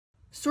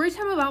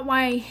Storytime about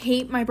why I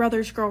hate my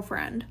brother's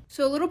girlfriend.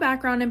 So a little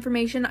background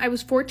information, I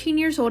was 14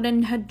 years old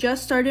and had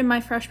just started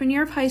my freshman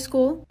year of high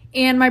school,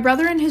 and my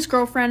brother and his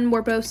girlfriend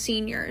were both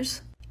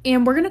seniors.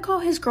 And we're gonna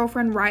call his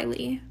girlfriend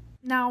Riley.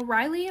 Now,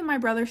 Riley and my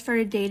brother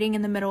started dating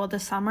in the middle of the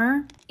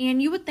summer,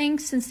 and you would think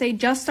since they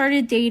just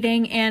started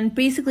dating and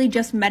basically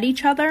just met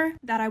each other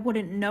that I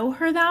wouldn't know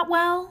her that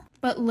well.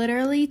 But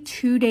literally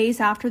 2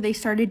 days after they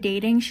started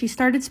dating, she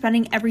started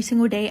spending every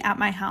single day at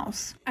my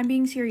house. I'm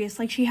being serious,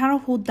 like she had a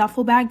whole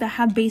duffel bag that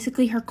had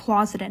basically her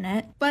closet in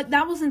it. But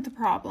that wasn't the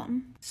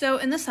problem. So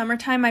in the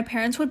summertime, my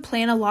parents would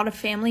plan a lot of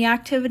family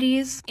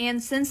activities,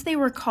 and since they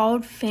were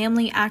called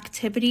family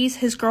activities,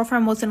 his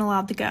girlfriend wasn't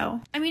allowed to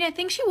go. I mean, I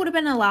think she would have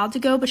been allowed to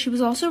go, but she was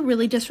also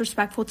really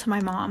disrespectful to my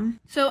mom.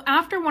 So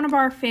after one of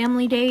our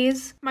family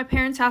days, my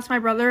parents asked my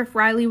brother if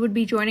Riley would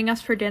be joining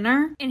us for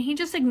dinner, and he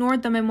just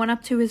ignored them and went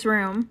up to his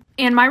room.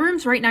 And my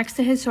room's right next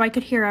to his, so I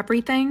could hear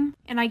everything.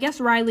 And I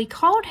guess Riley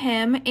called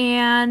him,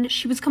 and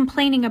she was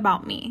complaining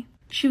about me.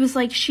 She was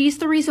like, she's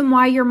the reason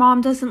why your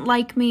mom doesn't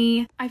like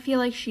me. I feel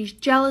like she's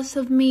jealous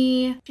of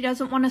me. She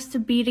doesn't want us to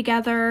be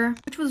together,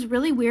 which was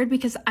really weird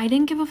because I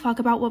didn't give a fuck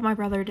about what my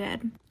brother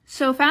did.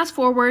 So fast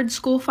forward,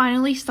 school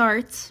finally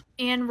starts,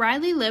 and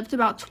Riley lived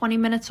about 20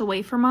 minutes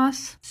away from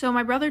us. So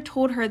my brother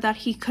told her that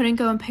he couldn't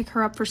go and pick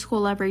her up for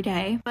school every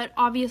day, but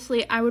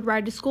obviously I would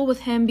ride to school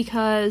with him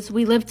because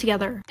we lived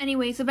together.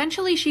 Anyways,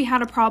 eventually she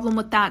had a problem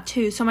with that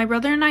too, so my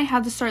brother and I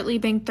had to start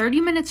leaving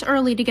 30 minutes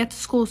early to get to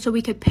school so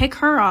we could pick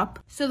her up.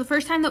 So the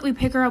first time that we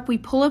pick her up, we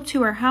pull up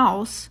to her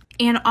house,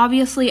 and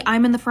obviously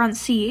I'm in the front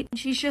seat and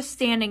she's just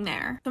standing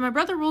there. So my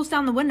brother rolls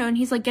down the window and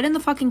he's like, get in the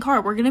fucking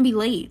car, we're gonna be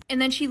late. And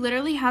then she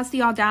literally has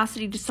the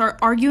audacity to start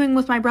arguing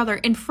with my brother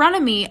in front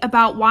of me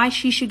about why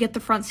she should get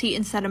the front seat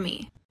instead of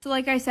me. So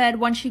like I said,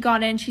 once she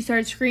got in, she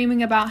started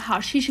screaming about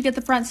how she should get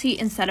the front seat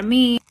instead of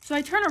me. So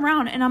I turn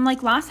around and I'm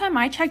like, last time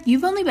I checked,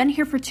 you've only been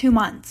here for 2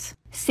 months.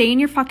 Stay in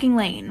your fucking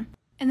lane.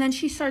 And then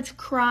she starts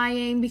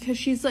crying because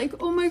she's like,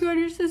 oh my god,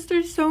 your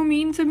sister's so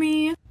mean to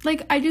me.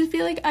 Like, I just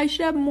feel like I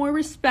should have more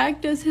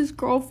respect as his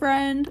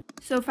girlfriend.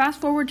 So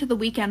fast forward to the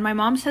weekend, my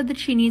mom said that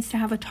she needs to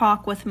have a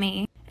talk with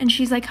me. And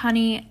she's like,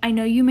 honey, I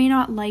know you may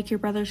not like your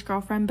brother's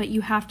girlfriend, but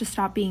you have to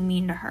stop being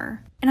mean to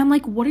her. And I'm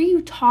like, what are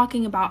you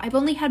talking about? I've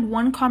only had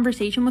one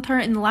conversation with her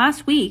in the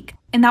last week,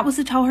 and that was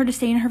to tell her to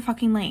stay in her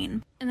fucking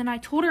lane. And then I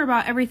told her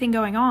about everything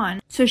going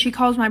on, so she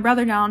calls my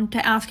brother down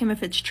to ask him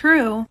if it's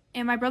true,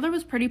 and my brother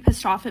was pretty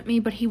pissed off at me,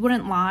 but he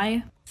wouldn't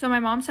lie. So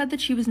my mom said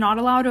that she was not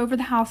allowed over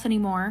the house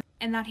anymore,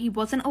 and that he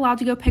wasn't allowed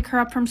to go pick her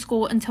up from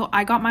school until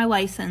I got my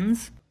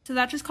license. So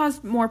that just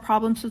caused more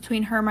problems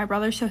between her and my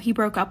brother, so he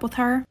broke up with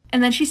her.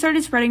 And then she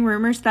started spreading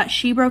rumors that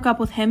she broke up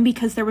with him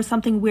because there was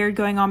something weird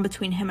going on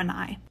between him and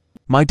I.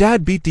 My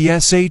dad beat the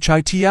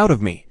shit out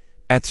of me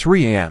at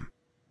 3 a.m.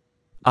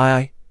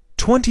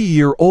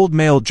 20-year-old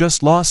male,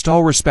 just lost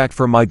all respect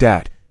for my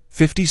dad,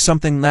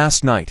 50-something,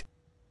 last night.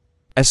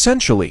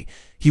 Essentially,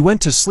 he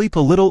went to sleep a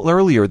little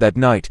earlier that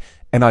night,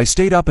 and I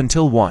stayed up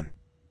until 1.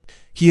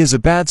 He has a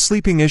bad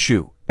sleeping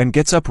issue, and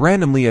gets up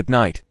randomly at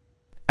night.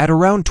 At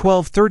around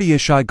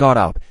 12:30ish I got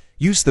up,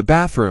 used the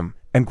bathroom,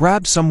 and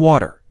grabbed some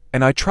water,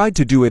 and I tried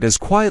to do it as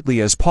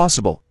quietly as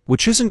possible,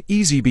 which isn't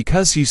easy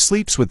because he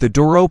sleeps with the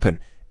door open,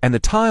 and the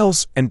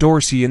tiles and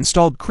doors he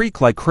installed creak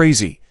like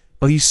crazy,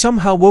 but he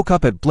somehow woke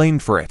up and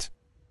blamed for it.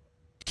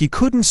 He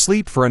couldn't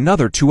sleep for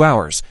another 2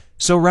 hours,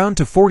 so round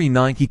to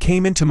 49 he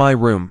came into my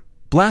room,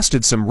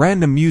 blasted some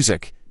random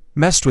music,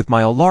 messed with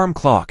my alarm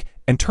clock,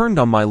 and turned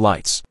on my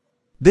lights.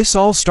 This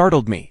all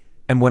startled me,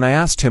 and when I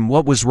asked him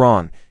what was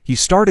wrong, he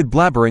started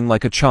blabbering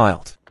like a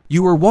child.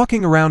 You were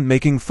walking around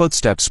making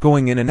footsteps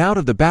going in and out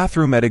of the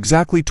bathroom at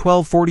exactly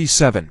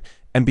 12:47,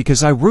 and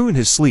because I ruined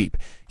his sleep,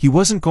 he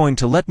wasn't going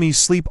to let me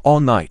sleep all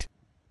night.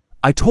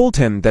 I told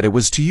him that it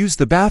was to use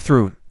the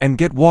bathroom and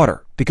get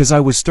water because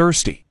I was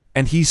thirsty,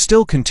 and he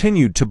still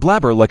continued to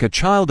blabber like a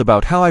child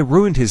about how I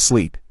ruined his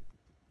sleep.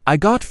 I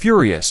got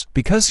furious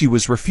because he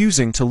was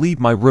refusing to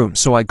leave my room,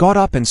 so I got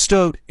up and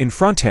stood in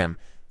front of him,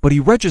 but he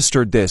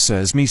registered this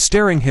as me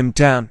staring him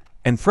down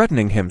and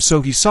threatening him,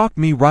 so he socked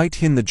me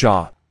right in the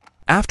jaw.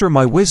 After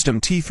my wisdom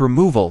teeth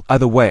removal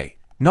either way,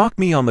 knocked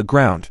me on the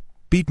ground,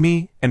 beat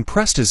me, and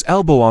pressed his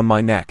elbow on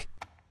my neck.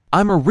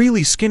 I'm a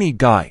really skinny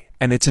guy,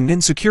 and it's an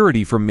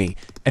insecurity for me,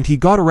 and he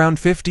got around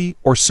 50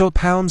 or so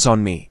pounds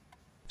on me.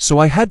 So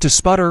I had to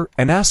sputter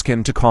and ask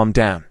him to calm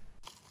down.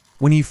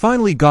 When he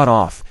finally got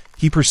off,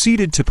 he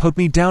proceeded to put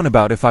me down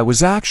about if I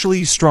was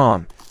actually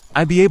strong,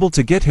 I'd be able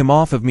to get him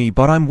off of me,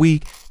 but I'm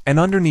weak and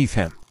underneath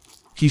him.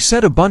 He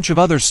said a bunch of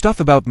other stuff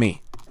about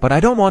me, but I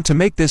don't want to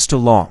make this too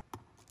long.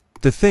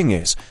 The thing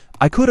is,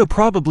 I could have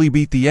probably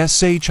beat the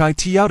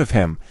shit out of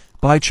him,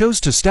 but I chose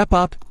to step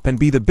up and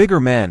be the bigger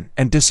man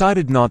and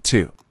decided not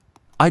to.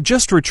 I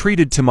just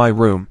retreated to my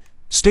room,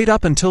 stayed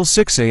up until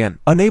 6 a.m.,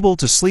 unable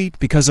to sleep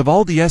because of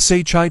all the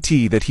shit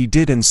that he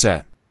did and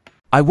said.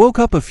 I woke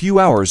up a few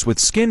hours with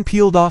skin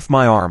peeled off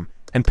my arm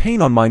and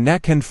pain on my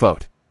neck and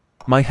foot.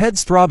 My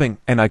head's throbbing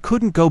and I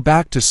couldn't go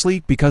back to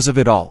sleep because of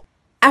it all.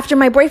 After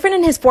my boyfriend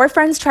and his 4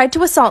 friends tried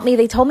to assault me,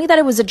 they told me that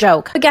it was a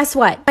joke. But guess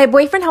what? My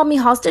boyfriend held me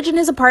hostage in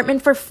his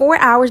apartment for 4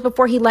 hours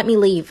before he let me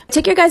leave. I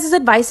took your guys'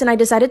 advice and I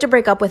decided to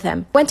break up with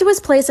him. Went to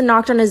his place and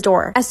knocked on his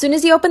door. As soon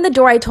as he opened the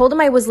door, I told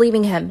him I was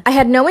leaving him. I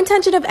had no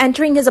intention of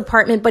entering his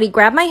apartment, but he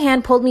grabbed my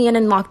hand, pulled me in,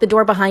 and locked the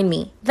door behind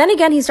me. Then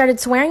again, he started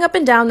swearing up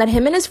and down that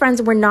him and his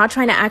friends were not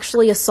trying to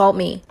actually assault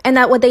me, and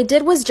that what they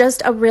did was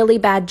just a really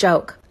bad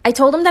joke. I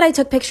told him that I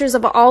took pictures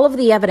of all of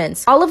the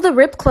evidence, all of the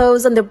ripped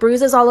clothes and the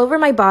bruises all over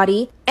my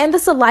body, and the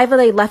saliva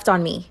they left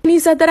on me. And he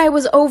said that I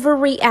was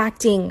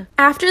overreacting.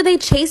 After they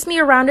chased me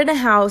around in a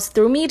house,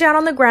 threw me down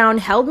on the ground,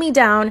 held me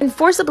down, and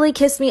forcibly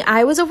kissed me,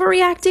 I was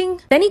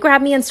overreacting? Then he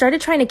grabbed me and started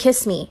trying to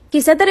kiss me.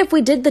 He said that if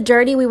we did the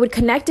dirty, we would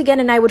connect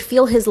again and I would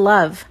feel his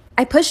love.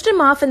 I pushed him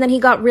off and then he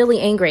got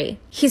really angry.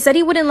 He said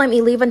he wouldn't let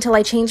me leave until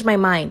I changed my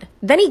mind.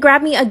 Then he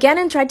grabbed me again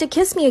and tried to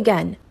kiss me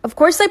again. Of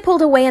course I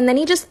pulled away and then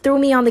he just threw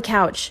me on the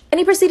couch. And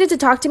he proceeded to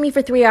talk to me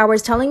for 3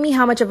 hours, telling me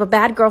how much of a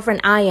bad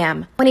girlfriend I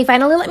am. When he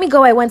finally let me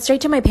go, I went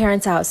straight to my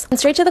parents' house. Went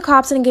straight to the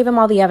cops and gave him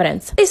all the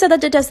evidence. They said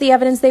that to test the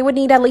evidence they would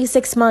need at least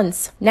 6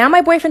 months. Now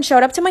my boyfriend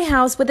showed up to my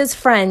house with his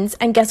friends,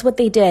 and guess what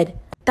they did?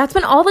 That's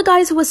when all the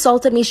guys who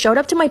assaulted me showed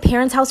up to my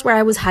parents' house where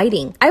I was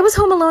hiding. I was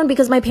home alone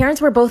because my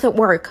parents were both at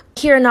work.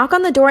 Hear a knock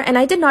on the door and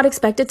I did not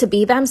expect it to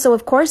be them, so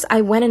of course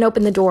I went and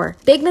opened the door.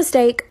 Big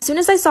mistake. As soon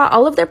as I saw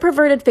all of their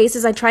perverted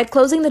faces, I tried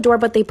closing the door,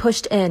 but they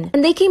pushed in.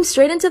 And they came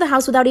straight into the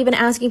house without even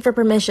asking for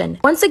permission,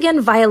 once again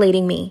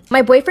violating me.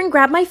 My boyfriend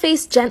grabbed my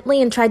face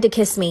gently and tried to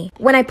kiss me.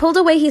 When I pulled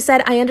away, he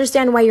said, "I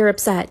understand why you're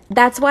upset.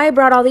 That's why I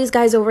brought all these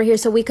guys over here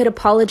so we could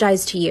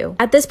apologize to you."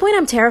 At this point,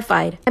 I'm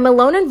terrified. I'm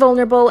alone and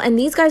vulnerable, and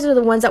these guys are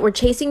the ones that were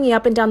chasing me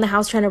up and down the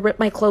house trying to rip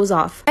my clothes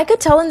off. I could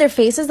tell in their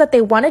faces that they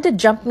wanted to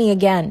jump me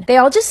again. They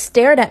all just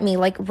stared at me,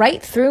 like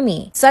right through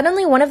me.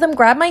 Suddenly, one of them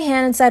grabbed my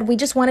hand and said, "We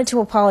just wanted to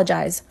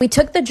apologize. We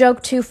took the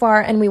joke too far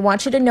and we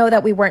want you to know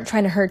that we weren't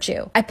trying to hurt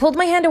you." I pulled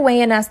my hand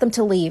away and asked them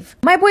to leave.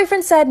 My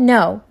boyfriend said,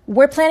 "No,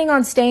 we're planning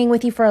on staying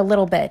with you for a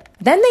little bit."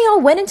 Then they all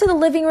went into the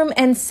living room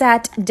and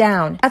sat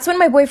down. That's when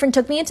my boyfriend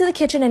took me into the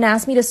kitchen and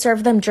asked me to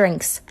serve them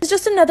drinks. It's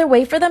just another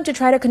way for them to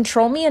try to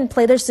control me and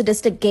play their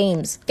sadistic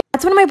games.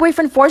 That's when my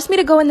boyfriend forced me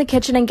to go in the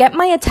kitchen and get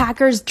my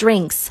attackers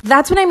drinks.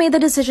 That's when I made the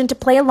decision to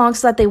play along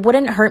so that they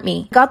wouldn't hurt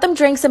me. Got them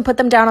drinks and put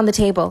them down on the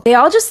table. They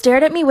all just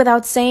stared at me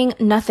without saying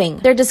nothing.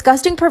 Their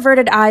disgusting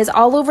perverted eyes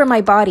all over my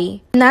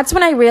body. And that's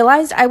when I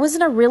realized I was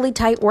in a really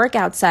tight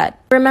workout set.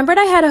 I remembered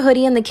I had a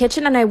hoodie in the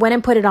kitchen and I went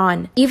and put it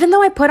on. Even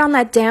though I put on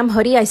that damn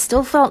hoodie, I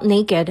still felt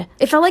naked.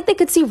 It felt like they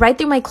could see right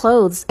through my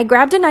clothes. I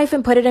grabbed a knife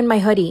and put it in my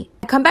hoodie.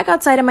 I come back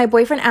outside and my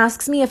boyfriend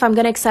asks me if I'm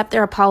gonna accept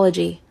their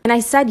apology. And I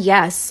said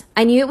yes.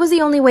 I knew it was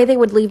the only way they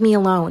would leave me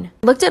alone.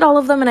 I looked at all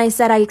of them and I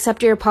said, "I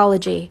accept your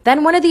apology."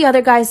 Then one of the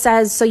other guys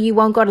says, "So you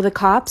won't go to the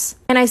cops?"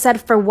 And I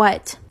said, "For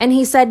what?" And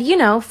he said, "You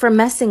know, for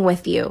messing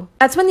with you."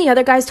 That's when the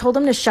other guys told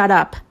him to shut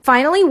up.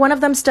 Finally, one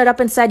of them stood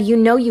up and said, "You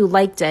know you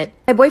liked it."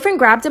 My boyfriend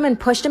grabbed him and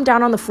pushed him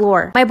down on the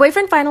floor. My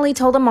boyfriend finally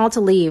told them all to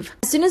leave.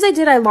 As soon as I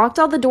did, I locked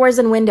all the doors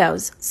and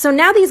windows. So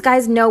now these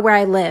guys know where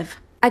I live.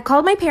 I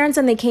called my parents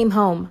and they came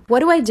home.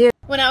 What do I do?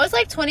 When I was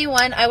like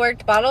 21, I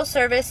worked bottle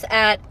service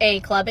at a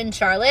club in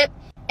Charlotte.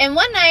 And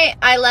one night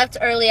I left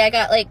early. I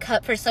got like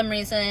cut for some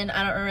reason.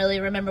 I don't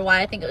really remember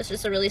why. I think it was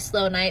just a really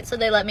slow night. So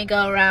they let me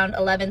go around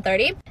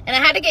 11:30. And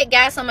I had to get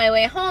gas on my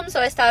way home. So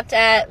I stopped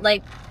at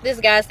like this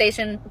gas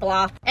station,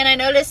 blah. And I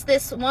noticed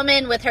this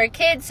woman with her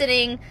kid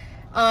sitting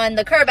on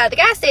the curb at the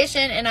gas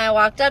station. And I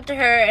walked up to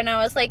her and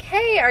I was like,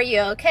 "Hey, are you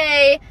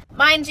okay?"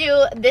 Mind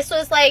you, this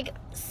was like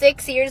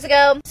 6 years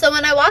ago. So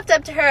when I walked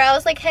up to her, I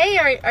was like,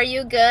 "Hey, are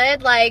you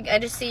good? Like, I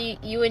just see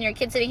you and your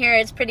kid sitting here.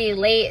 It's pretty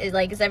late.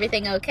 Like, is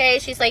everything okay?"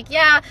 She's like,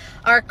 "Yeah,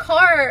 our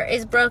car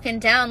is broken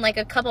down like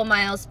a couple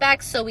miles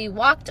back. So we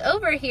walked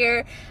over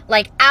here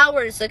like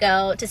hours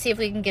ago to see if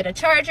we can get a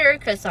charger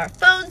because our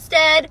phone's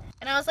dead."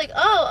 And I was like,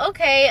 "Oh,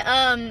 okay.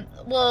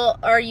 Well,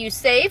 are you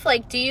safe?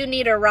 Like, do you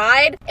need a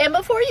ride?" And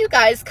before you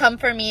guys come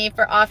for me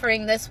for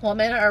offering this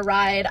woman a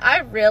ride, I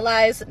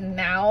realize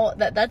now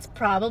that that's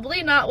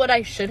probably not what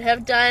I should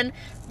have done.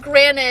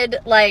 Granted,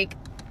 like,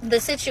 the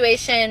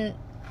situation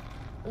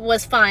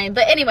was fine.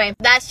 But anyway,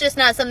 that's just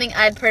not something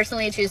I'd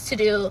personally choose to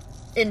do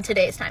in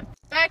today's time.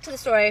 Back to the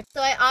story.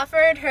 So I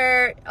offered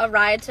her a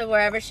ride to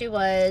wherever she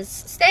was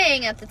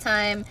staying at the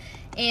time.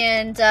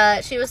 And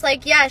she was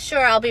like, "Yeah,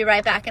 sure, I'll be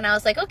right back." And I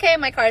was like, "Okay,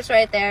 my car's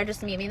right there.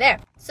 Just meet me there."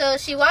 So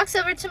she walks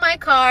over to my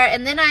car,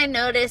 and then I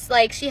noticed,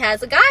 like, she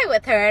has a guy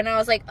with her. And I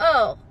was like,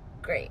 "Oh,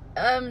 great.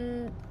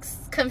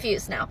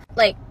 Confused now.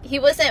 Like, he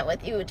wasn't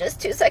with you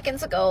just 2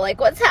 seconds ago. Like,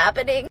 what's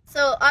happening?"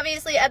 So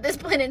obviously at this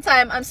point in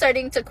time, I'm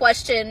starting to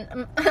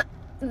question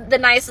the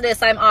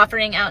niceness I'm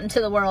offering out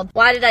into the world.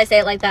 Why did I say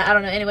it like that? I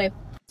don't know. Anyway.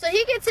 So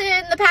he gets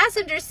in the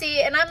passenger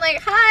seat and I'm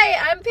like,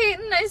 "Hi, I'm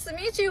Peyton. Nice to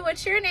meet you.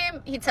 What's your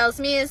name?" He tells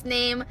me his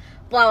name,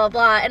 blah, blah,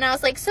 blah. And I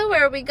was like, "So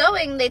where are we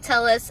going?" They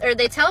tell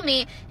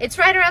me it's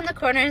right around the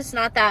corner. It's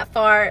not that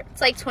far.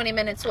 It's like 20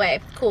 minutes away.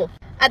 Cool.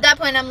 at that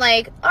point, I'm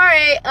like, all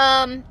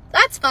right,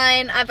 that's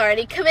fine. I've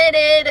already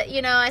committed.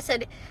 You know, I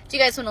said, do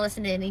you guys want to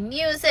listen to any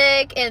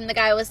music? And the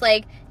guy was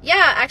like,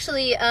 yeah,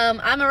 actually,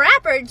 I'm a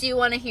rapper. Do you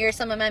want to hear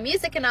some of my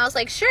music? And I was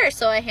like, sure.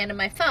 So I hand him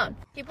my phone.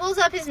 He pulls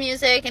up his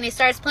music and he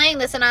starts playing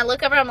this. And I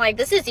look over, I'm like,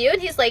 this is you?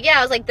 And he's like, yeah.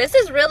 I was like, this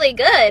is really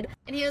good.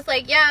 And he was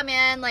like, yeah,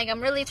 man, like,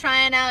 I'm really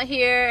trying out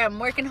here. I'm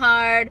working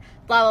hard,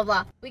 blah,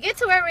 blah, blah. We get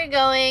to where we're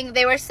going.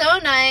 They were so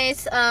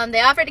nice.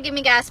 They offered to give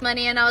me gas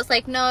money. And I was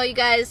like, no, you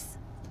guys,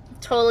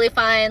 totally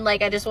fine.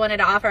 Like, I just wanted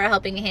to offer a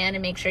helping hand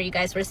and make sure you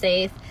guys were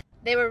safe.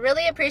 They were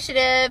really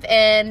appreciative.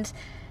 And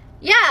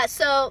yeah,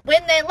 so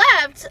when they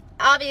left,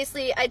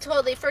 obviously I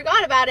totally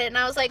forgot about it, and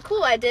I was like,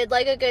 cool, I did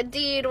like a good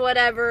deed,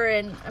 whatever,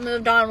 and I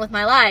moved on with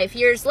my life.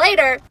 Years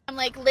later, I'm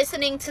like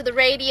listening to the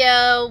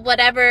radio,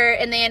 whatever,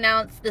 and they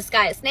announced this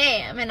guy's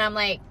name, and I'm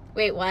like,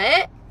 wait,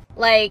 what?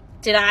 Like,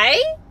 did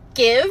I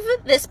give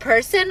this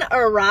person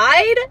a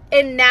ride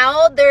and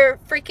now they're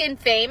freaking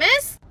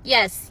famous?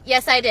 Yes,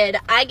 I did.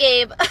 I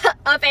gave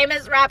a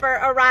famous rapper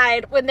a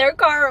ride when their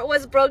car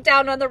was broke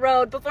down on the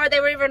road before they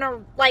were even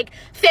a, like,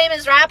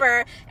 famous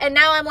rapper. And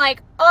now I'm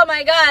like, oh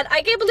my God,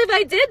 I can't believe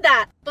I did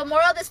that. But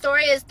moral of the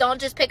story is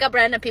don't just pick up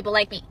random people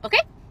like me,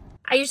 okay?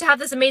 I used to have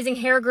this amazing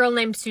hair girl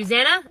named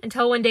Susanna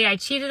until one day I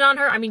cheated on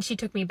her. I mean, she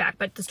took me back.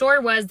 But the story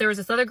was there was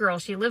this other girl.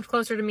 She lived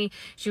closer to me.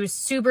 She was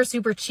super,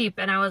 super cheap.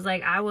 And I was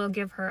like, I will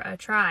give her a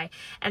try.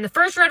 And the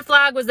first red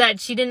flag was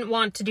that she didn't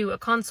want to do a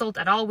consult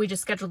at all. We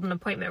just scheduled an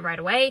appointment right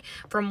away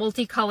for a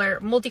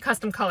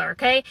multi-custom color,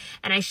 okay?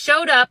 And I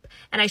showed up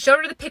and I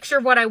showed her the picture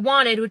of what I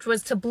wanted, which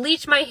was to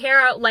bleach my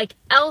hair out like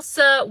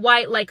Elsa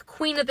White, like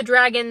Queen of the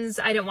Dragons.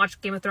 I didn't watch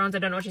Game of Thrones. I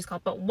don't know what she's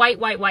called, but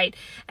white.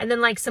 And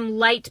then like some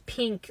light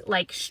pink,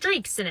 like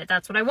streaks in it.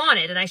 That's what I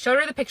wanted. And I showed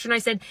her the picture and I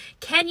said,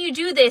 can you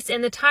do this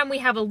in the time we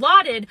have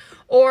allotted,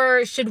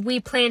 or should we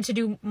plan to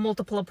do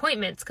multiple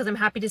appointments? Because I'm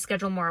happy to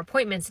schedule more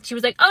appointments. And she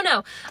was like, oh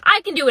no, I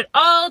can do it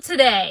all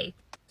today.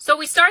 So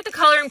we start the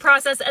coloring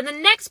process, and the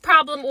next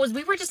problem was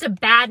we were just a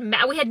bad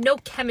match. We had no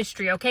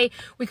chemistry, okay?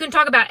 We couldn't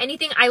talk about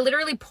anything. I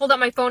literally pulled out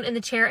my phone in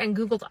the chair and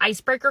Googled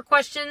icebreaker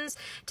questions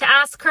to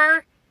ask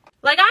her.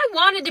 Like, I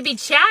wanted to be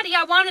chatty.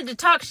 I wanted to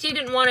talk. She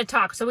didn't want to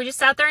talk. So we just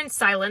sat there in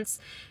silence.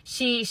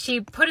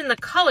 She put in the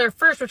color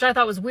first, which I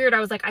thought was weird.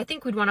 I was like, I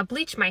think we'd want to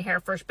bleach my hair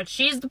first, but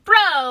she's the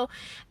pro.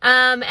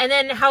 And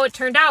then how it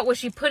turned out was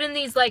she put in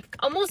these like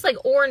almost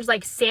like orange,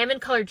 like salmon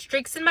colored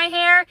streaks in my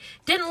hair.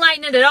 Didn't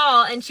lighten it at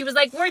all. And she was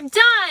like, we're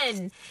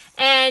done.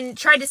 And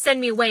tried to send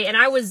me away. And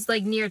I was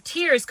like near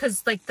tears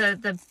because like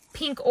the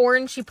pink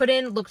orange she put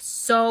in looked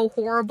so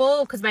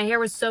horrible because my hair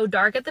was so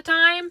dark at the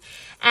time.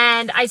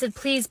 And I said,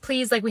 please,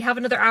 like, we have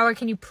another hour.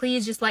 Can you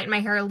please just lighten my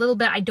hair a little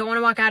bit? I don't want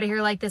to walk out of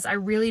here like this. I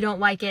really don't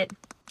like it.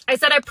 I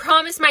said, I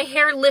promise my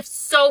hair lifts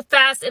so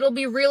fast. It'll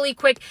be really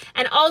quick.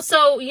 And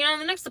also, you know,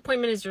 the next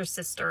appointment is your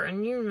sister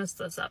and you messed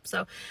this up.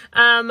 So,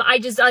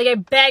 I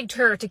begged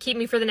her to keep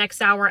me for the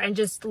next hour and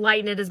just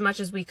lighten it as much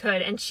as we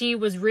could. And she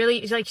was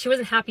really, like, she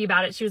wasn't happy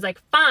about it. She was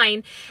like,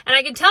 fine. And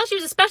I could tell she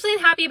was especially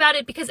unhappy about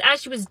it because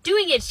as she was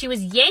doing it, she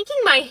was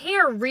yanking my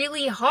hair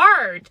really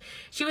hard.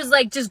 She was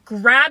like just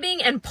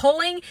grabbing and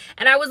pulling.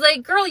 And I was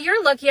like, girl,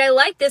 you're lucky I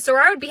like this, or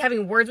I would be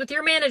having words with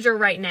your manager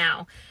right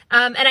now.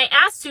 And I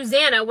asked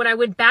Susanna when I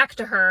went back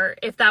to her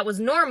if that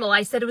was normal.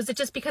 I said, was it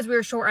just because we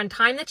were short on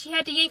time that she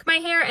had to yank my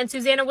hair? And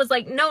Susanna was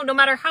like, no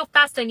matter how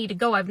fast I need to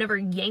go, I've never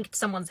yanked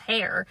someone's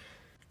hair.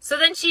 So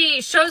then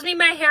she shows me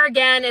my hair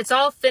again. It's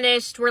all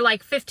finished. We're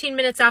like 15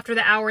 minutes after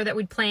the hour that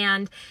we'd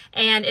planned.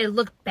 And it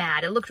looked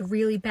bad. It looked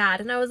really bad.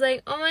 And I was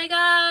like, oh my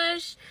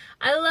gosh,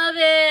 I love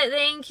it.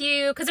 Thank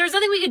you. Because there was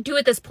nothing we could do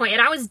at this point.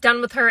 And I was done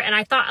with her. And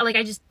I thought, like,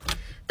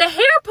 the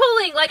hair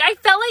pulling, like, I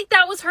felt like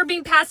that was her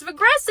being passive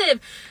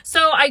aggressive.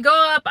 So I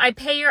go up, I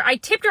pay her, I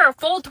tipped her a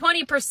full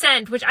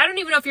 20%, which I don't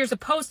even know if you're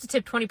supposed to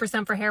tip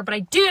 20% for hair, but I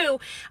do.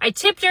 I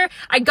tipped her,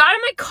 I got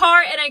in my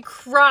car and I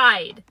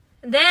cried.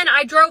 Then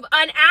I drove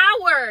an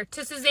hour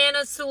to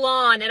Susanna's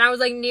salon and I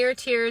was like near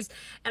tears,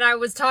 and I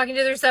was talking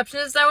to the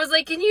receptionist. I was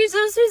like, can you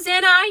tell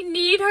Susanna I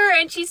need her?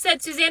 And she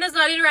said, Susanna's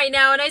not in right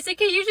now. And I said,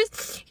 can you just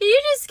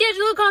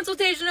schedule a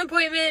consultation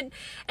appointment?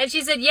 And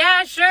she said,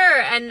 yeah,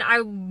 sure. And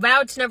I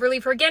vowed to never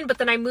leave her again, but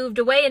then I moved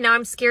away and now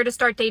I'm scared to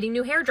start dating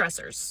new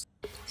hairdressers.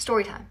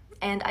 Story time.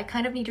 And I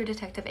kind of need your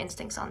detective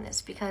instincts on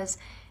this because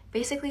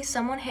basically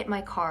someone hit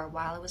my car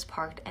while it was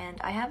parked and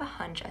I have a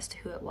hunch as to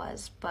who it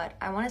was, but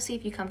I want to see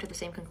if you come to the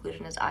same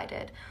conclusion as I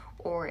did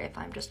or if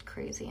I'm just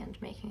crazy and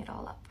making it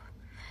all up.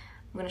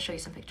 I'm going to show you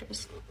some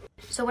pictures.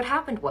 So what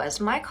happened was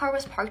my car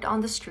was parked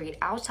on the street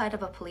outside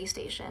of a police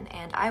station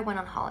and I went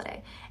on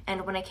holiday.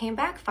 And when I came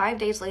back 5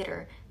 days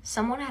later,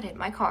 someone had hit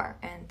my car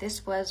and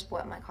this was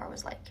what my car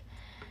was like.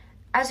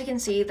 As you can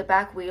see, the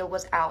back wheel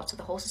was out, so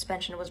the whole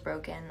suspension was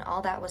broken,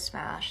 all that was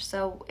smashed,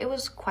 so it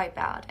was quite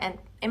bad. And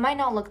it might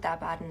not look that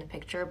bad in the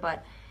picture,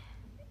 but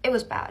it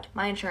was bad.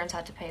 My insurance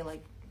had to pay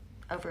like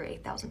over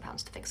 8,000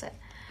 pounds to fix it.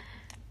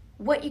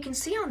 What you can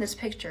see on this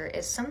picture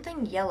is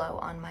something yellow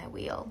on my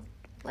wheel.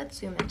 Let's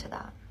zoom into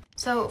that.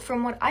 So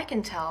from what I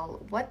can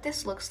tell, what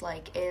this looks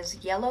like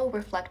is yellow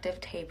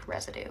reflective tape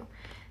residue.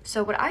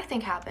 So what I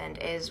think happened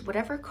is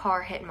whatever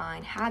car hit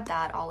mine had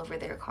that all over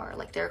their car,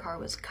 like their car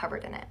was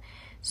covered in it.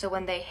 So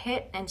when they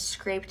hit and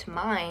scraped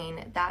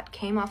mine, that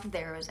came off of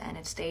theirs and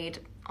it stayed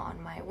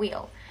on my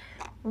wheel.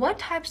 What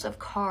types of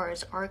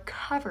cars are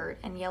covered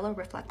in yellow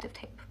reflective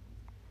tape?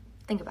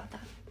 Think about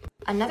that.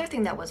 Another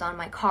thing that was on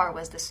my car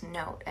was this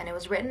note, and it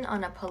was written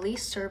on a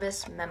police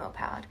service memo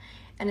pad,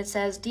 and it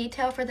says,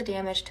 "Detail for the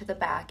damage to the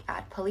back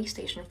at police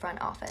station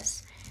front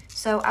office."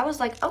 So I was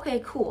like,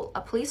 okay, cool.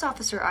 A police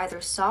officer either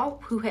saw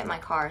who hit my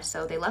car,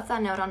 so they left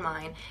that note on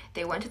mine,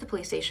 they went to the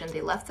police station,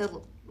 they left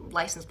the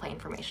license plate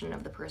information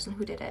of the person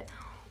who did it,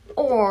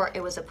 or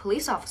it was a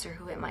police officer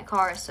who hit my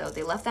car, so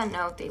they left that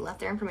note, they left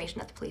their information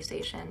at the police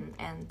station,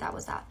 and that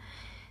was that.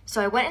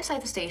 So I went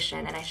inside the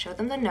station and I showed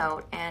them the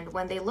note, and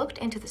when they looked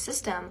into the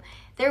system,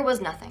 there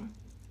was nothing.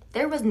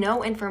 There was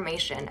no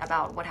information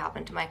about what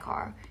happened to my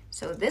car.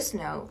 So this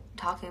note,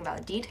 talking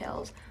about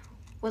details,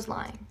 was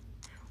lying.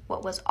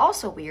 What was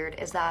also weird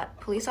is that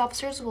police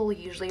officers will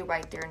usually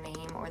write their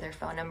name or their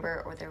phone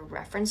number or their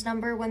reference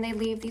number when they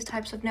leave these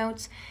types of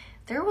notes.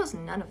 There was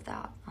none of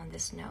that on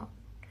this note,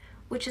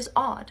 which is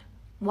odd.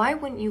 Why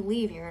wouldn't you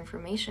leave your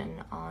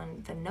information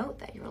on the note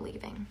that you're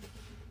leaving?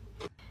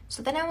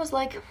 So then I was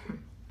like,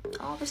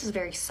 oh, this is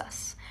very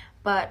sus.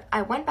 But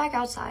I went back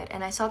outside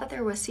and I saw that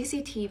there was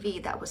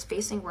CCTV that was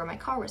facing where my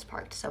car was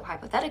parked. So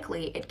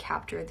hypothetically, it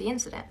captured the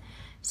incident.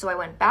 So I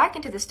went back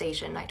into the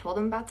station, I told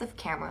them about the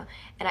camera,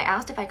 and I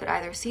asked if I could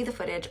either see the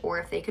footage or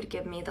if they could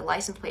give me the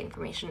license plate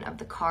information of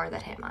the car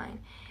that hit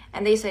mine.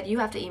 And they said, you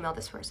have to email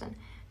this person.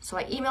 So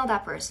I emailed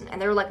that person,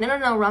 and they were like,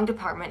 no, wrong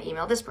department,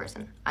 email this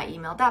person. I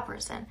emailed that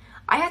person.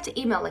 I had to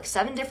email like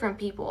 7 different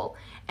people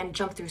and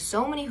jump through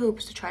so many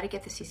hoops to try to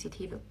get the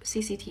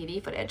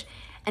CCTV footage.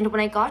 And when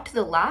I got to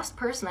the last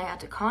person I had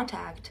to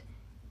contact,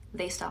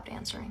 they stopped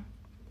answering.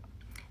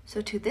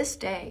 So to this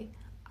day,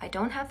 I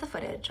don't have the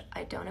footage.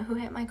 I don't know who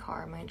hit my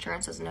car. My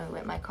insurance doesn't know who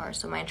hit my car,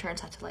 so my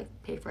insurance had to like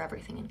pay for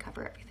everything and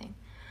cover everything.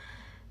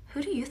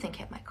 Who do you think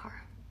hit my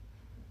car?